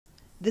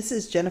This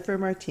is Jennifer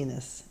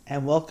Martinez,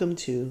 and welcome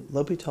to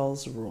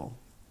Lhopital's Rule.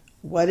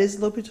 What is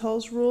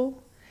Lhopital's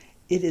Rule?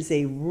 It is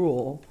a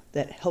rule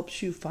that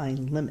helps you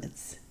find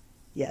limits.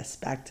 Yes,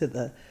 back to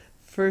the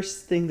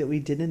first thing that we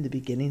did in the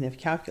beginning of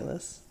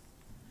calculus.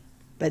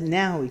 But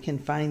now we can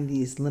find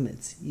these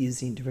limits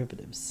using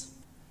derivatives.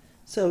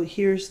 So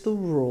here's the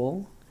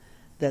rule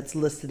that's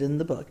listed in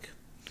the book,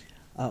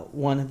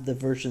 one of the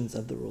versions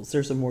of the rules.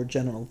 There's a more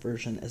general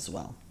version as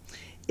well.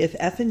 If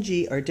f and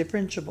g are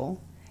differentiable,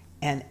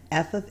 and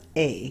f of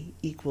a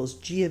equals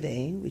g of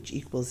a, which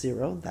equals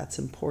 0, that's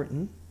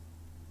important,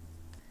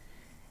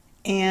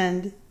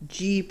 and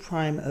g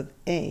prime of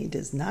a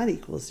does not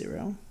equal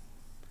 0,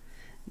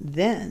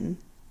 then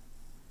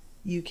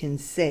you can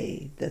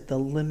say that the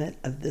limit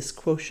of this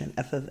quotient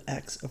f of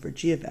x over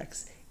g of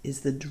x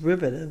is the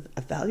derivative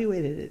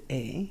evaluated at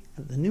a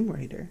of the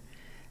numerator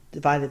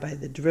divided by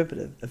the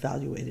derivative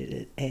evaluated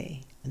at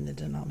a in the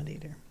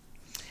denominator.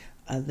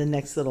 The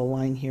next little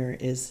line here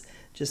is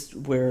just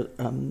where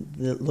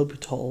the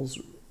Lhopital's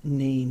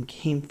name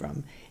came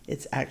from.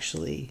 It's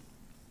actually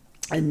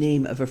a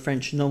name of a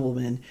French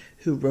nobleman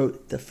who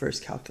wrote the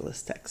first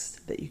calculus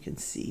text that you can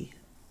see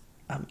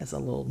as a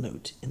little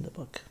note in the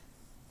book.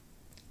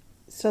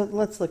 So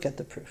let's look at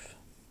the proof.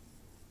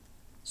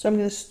 So I'm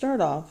going to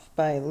start off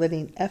by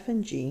letting f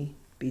and g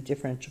be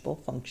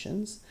differentiable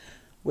functions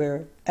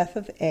where f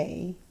of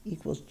a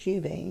equals g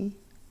of a,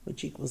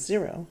 which equals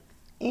 0,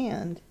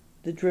 and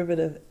the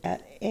derivative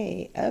at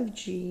a of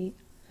g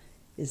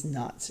is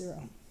not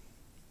 0.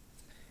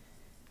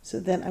 So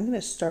then I'm going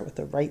to start with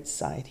the right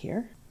side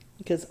here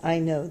because I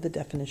know the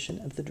definition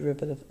of the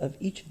derivative of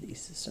each of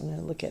these. So I'm going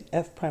to look at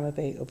f prime of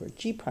a over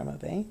g prime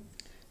of a.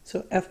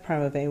 So f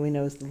prime of a we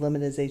know is the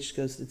limit as h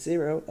goes to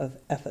 0 of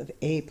f of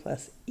a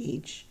plus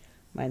h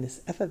minus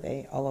f of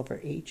a all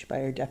over h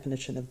by our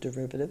definition of the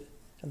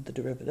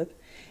derivative.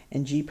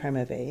 And g prime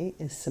of a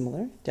is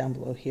similar down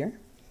below here.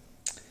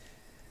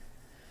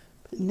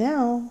 But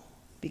now,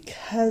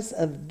 because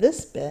of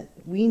this bit,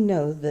 we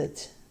know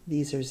that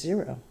these are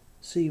 0.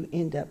 So you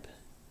end up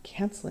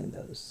canceling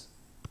those.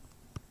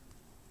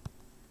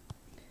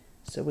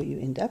 So what you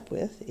end up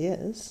with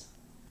is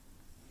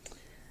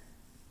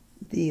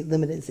the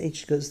limit as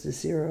h goes to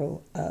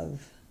 0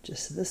 of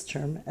just this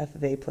term, f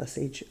of a plus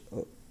h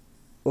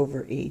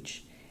over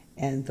h,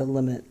 and the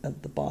limit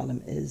of the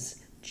bottom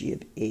is g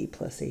of a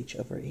plus h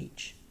over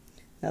h.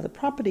 Now the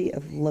property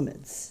of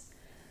limits,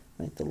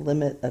 like the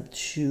limit of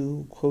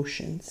two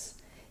quotients,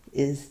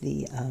 is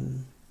the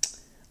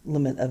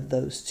limit of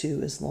those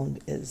two as long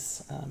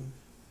as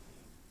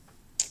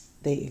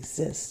they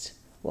exist.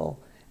 Well,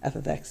 f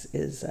of x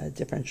is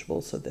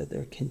differentiable so that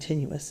they're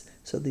continuous,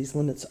 so these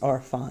limits are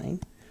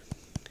fine.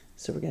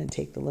 So we're going to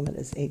take the limit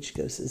as h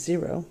goes to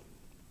 0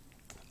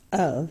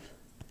 of,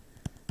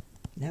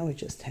 now we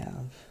just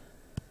have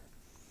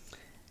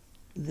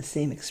the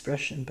same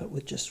expression but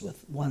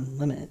with one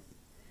limit.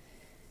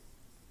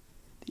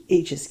 The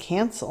h's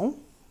cancel,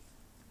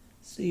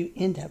 so you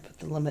end up with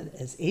the limit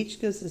as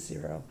h goes to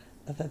 0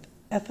 of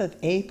f of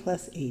a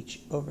plus h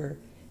over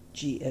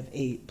g of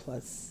a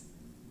plus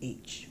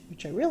h,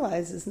 which I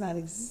realize is not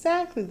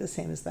exactly the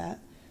same as that.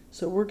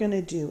 So we're going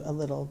to do a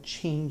little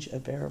change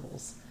of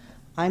variables.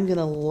 I'm going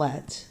to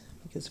let,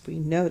 because if we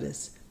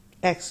notice,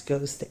 x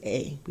goes to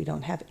a. We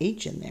don't have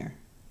h in there.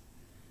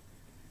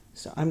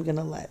 So I'm going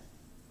to let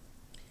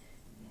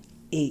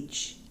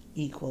h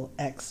equal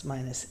x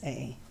minus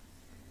a.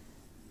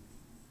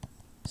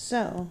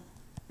 So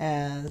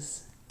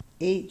as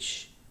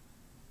h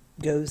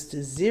goes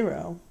to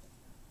 0,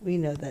 we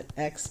know that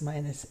x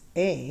minus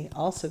a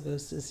also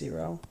goes to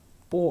 0,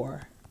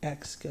 or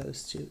x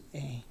goes to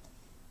a.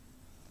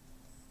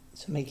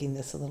 So making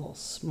this a little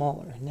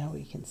smaller, now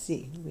we can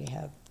see we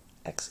have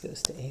x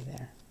goes to a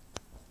there.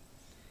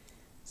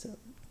 So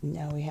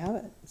now we have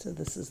it. So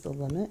this is the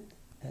limit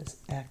as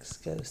x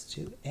goes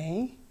to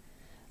a.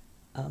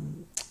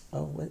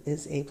 What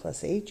is a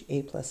plus h?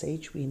 A plus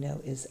h we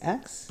know is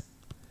x.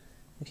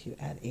 If you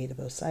add a to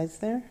both sides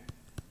there.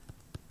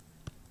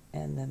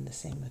 And then the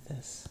same with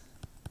this.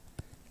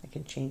 I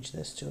can change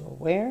this to a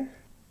where,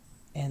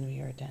 and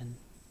we are done.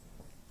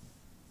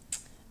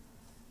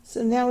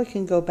 So now we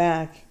can go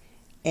back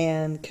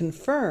and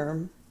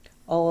confirm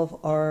all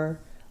of our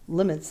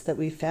limits that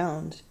we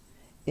found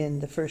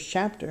in the first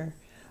chapter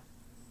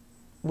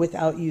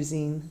without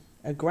using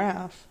a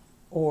graph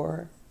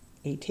or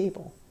a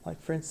table,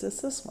 like for instance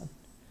this one.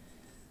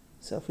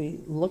 So if we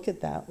look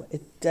at that,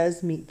 it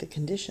does meet the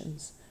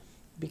conditions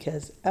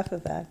because f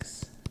of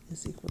x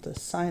is equal to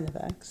sine of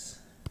x,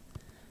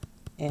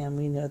 and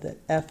we know that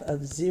f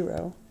of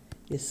 0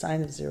 is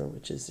sine of 0,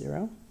 which is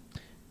 0.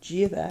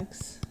 G of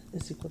x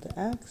is equal to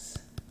x,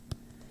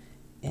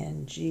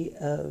 and g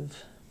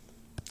of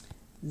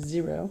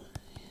 0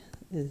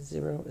 is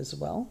 0 as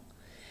well.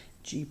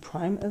 G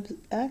prime of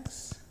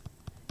x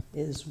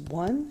is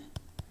 1,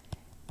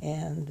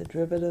 and the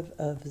derivative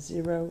of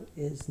 0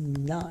 is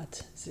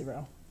not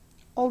 0.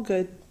 All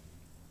good.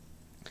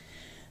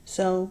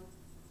 So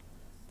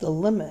the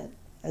limit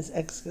as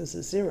x goes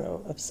to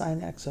 0 of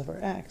sine x over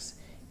x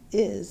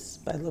is,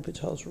 by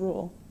Lhopital's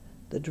rule,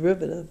 the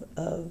derivative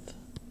of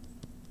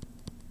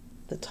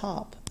the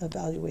top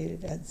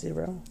evaluated at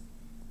 0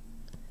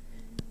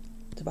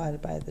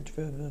 divided by the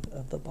derivative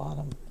of the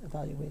bottom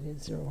evaluated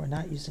at 0. We're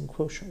not using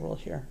quotient rule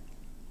here.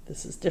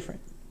 This is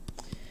different.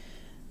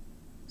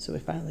 So we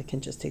finally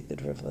can just take the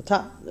derivative of the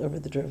top over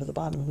the derivative of the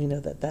bottom. We know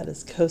that that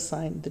is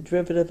cosine. The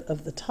derivative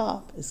of the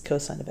top is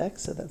cosine of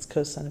x, so that's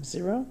cosine of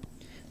 0.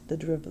 The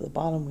derivative of the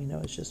bottom we know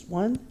is just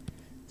 1.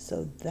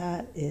 So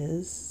that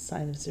is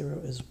sine of 0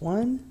 is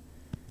 1.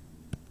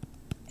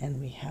 And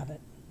we have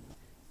it.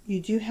 You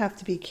do have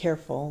to be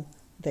careful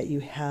that you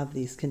have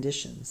these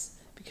conditions,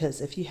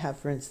 because if you have,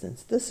 for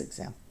instance, this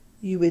example,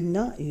 you would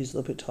not use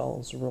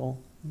Lhopital's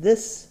rule.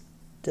 This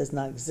does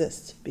not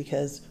exist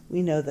because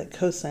we know that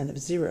cosine of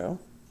 0,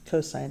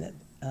 cosine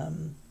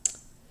of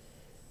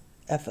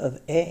f of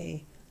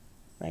a,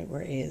 right,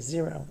 where a is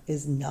 0,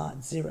 is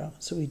not 0.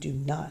 So we do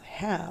not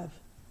have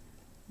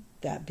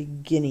that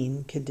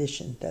beginning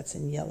condition that's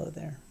in yellow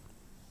there.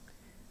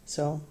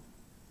 So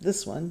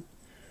this one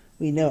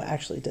we know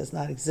actually does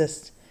not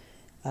exist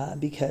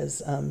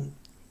because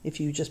if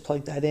you just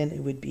plug that in,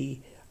 it would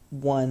be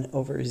 1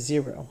 over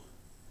 0.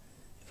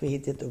 If we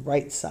did the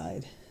right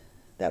side,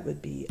 that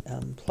would be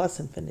plus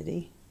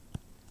infinity.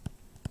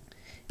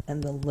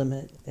 And the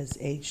limit as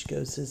h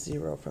goes to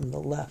 0 from the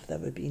left,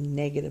 that would be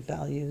negative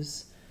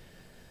values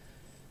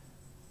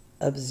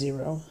of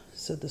 0.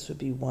 So this would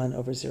be 1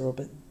 over 0,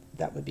 but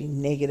that would be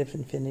negative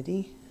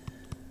infinity.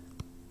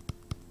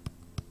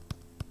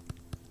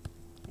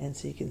 And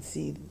so you can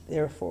see,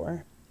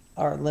 therefore,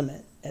 our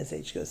limit as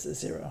h goes to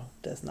 0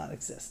 does not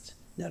exist.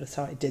 Notice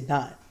how I did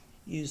not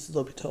use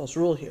Lhopital's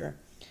rule here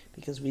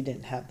because we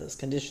didn't have those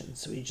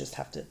conditions. So we just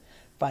have to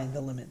find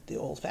the limit the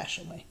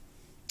old-fashioned way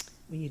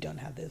when you don't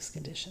have those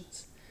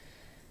conditions.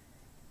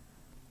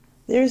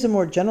 There is a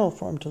more general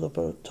form to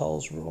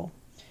Lhopital's rule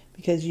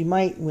because you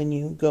might, when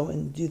you go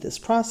and do this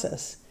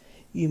process,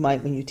 you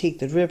might, when you take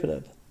the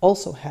derivative,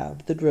 also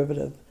have the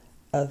derivative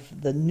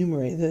of the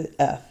numerator,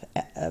 f,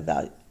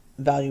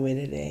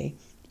 evaluated a,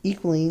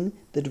 equaling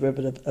the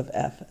derivative of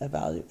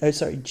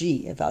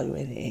g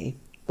evaluated a,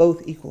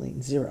 both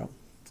equaling 0.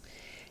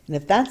 And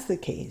if that's the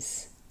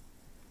case,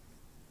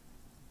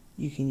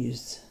 you can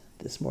use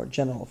this more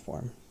general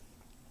form.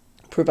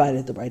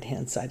 Provided the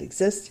right-hand side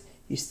exists,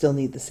 you still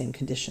need the same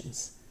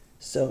conditions.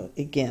 So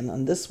again,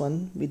 on this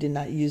one, we did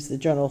not use the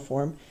general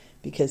form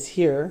because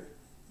here,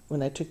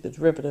 when I took the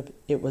derivative,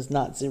 it was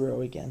not 0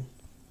 again.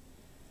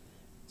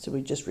 So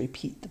we just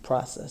repeat the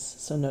process.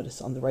 So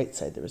notice on the right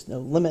side there was no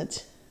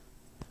limit,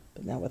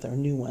 but now with our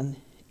new one,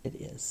 it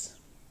is.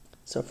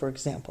 So for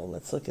example,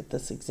 let's look at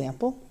this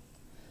example.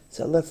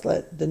 So let's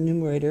let the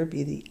numerator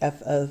be the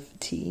f of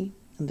t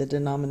and the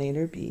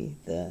denominator be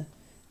the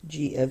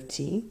g of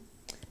t.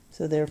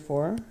 So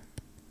therefore,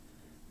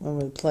 when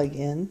we plug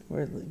in,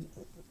 where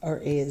our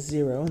a is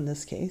 0 in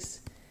this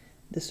case,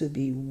 this would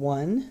be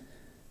 1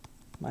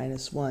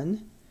 minus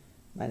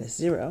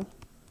 0.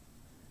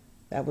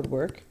 That would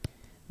work.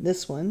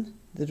 This one,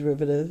 the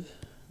derivative,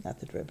 not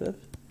the derivative,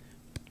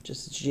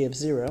 just g of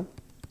 0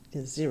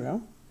 is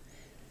 0.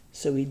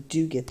 So we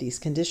do get these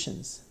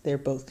conditions. They're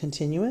both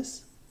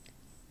continuous.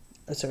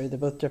 They're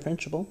both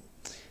differentiable.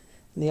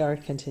 And they are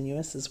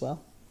continuous as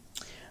well.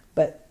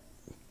 But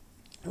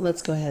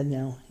let's go ahead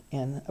now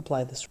and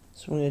apply this.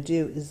 So what we're going to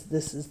do is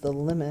this is the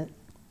limit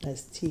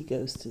as t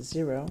goes to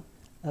 0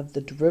 of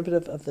the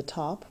derivative of the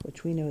top,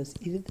 which we know is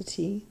e to the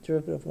t,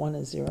 derivative of 1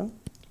 is 0,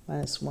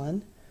 minus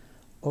 1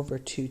 over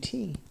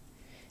 2t.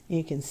 And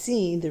you can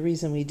see the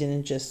reason we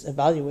didn't just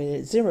evaluate it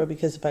at 0,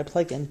 because if I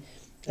plug in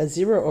a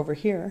 0 over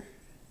here,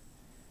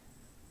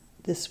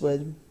 this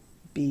would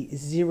be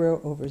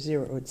 0 over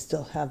 0. It would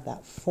still have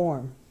that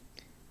form.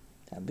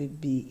 That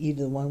would be e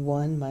to the 1,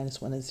 1, minus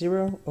 1 is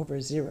 0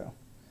 over 0.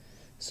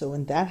 So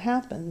when that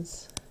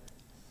happens,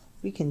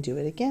 we can do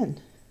it again.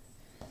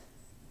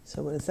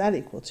 So what is that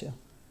equal to?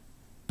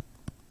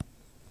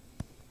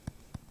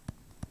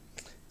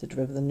 The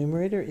derivative of the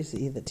numerator is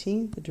e to the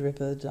t. The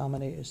derivative of the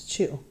denominator is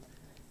 2.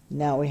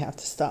 Now we have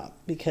to stop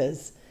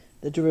because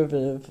the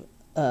derivative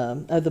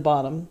of the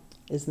bottom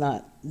is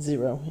not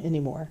 0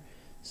 anymore.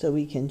 So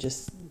we can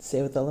just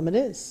say what the limit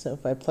is. So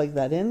if I plug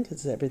that in,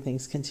 because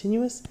everything's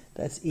continuous,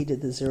 that's e to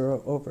the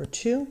 0 over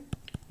 2,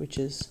 which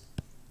is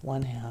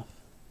 1/2.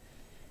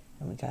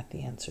 And we got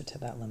the answer to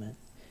that limit.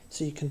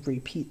 So you can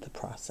repeat the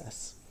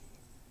process.